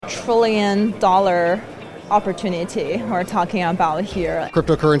trillion-dollar opportunity we're talking about here.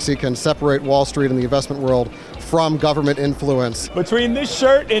 Cryptocurrency can separate Wall Street and the investment world from government influence. Between this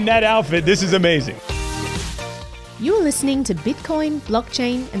shirt and that outfit, this is amazing. You're listening to Bitcoin,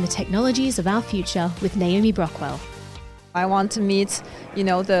 Blockchain, and the Technologies of Our Future with Naomi Brockwell. I want to meet,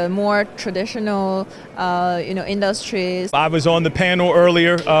 the more traditional, industries. I was on the panel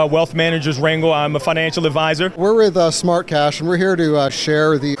earlier, Wealth Managers Wrangle. I'm a financial advisor. We're with Smart Cash, and we're here to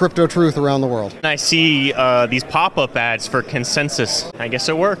share the crypto truth around the world. I see these pop-up ads for Consensus. I guess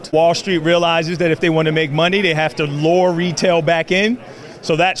it worked. Wall Street realizes that if they want to make money, they have to lure retail back in.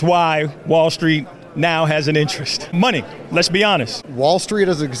 So that's why Wall Street now has an interest. Money, let's be honest. Wall Street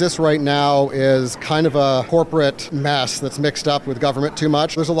as it exists right now is kind of a corporate mess that's mixed up with government too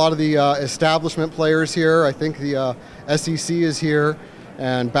much. There's a lot of the establishment players here. I think the SEC is here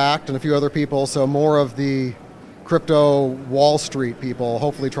and backed and a few other people. So more of the crypto Wall Street people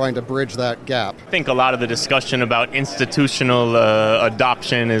hopefully trying to bridge that gap. I think a lot of the discussion about institutional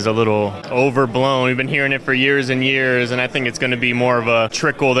adoption is a little overblown. We've been hearing it for years and years, and I think it's going to be more of a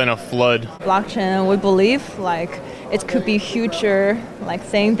trickle than a flood. Blockchain, we believe, it could be future,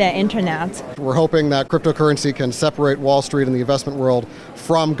 thing than internet. We're hoping that cryptocurrency can separate Wall Street and the investment world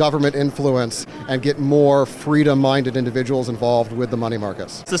from government influence and get more freedom-minded individuals involved with the money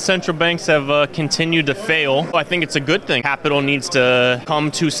markets. The central banks have continued to fail. I think it's a good thing. Capital needs to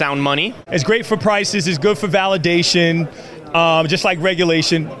come to sound money. It's great for prices, it's good for validation, just like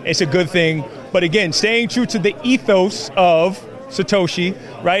regulation, it's a good thing. But again, staying true to the ethos of Satoshi,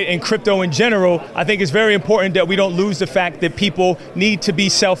 right, and crypto in general, I think it's very important that we don't lose the fact that people need to be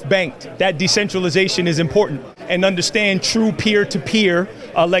self-banked. That decentralization is important, and understand true peer-to-peer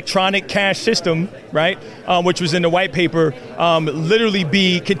electronic cash system, right, which was in the white paper,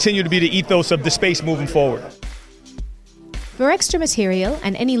 continue to be the ethos of the space moving forward. For extra material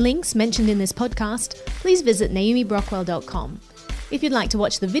and any links mentioned in this podcast, please visit naomibrockwell.com. If you'd like to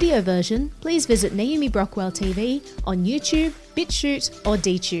watch the video version, please visit Naomi Brockwell TV on YouTube, BitChute, or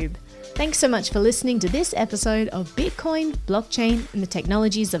DTube. Thanks so much for listening to this episode of Bitcoin, Blockchain, and the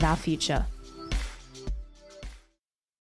Technologies of Our Future.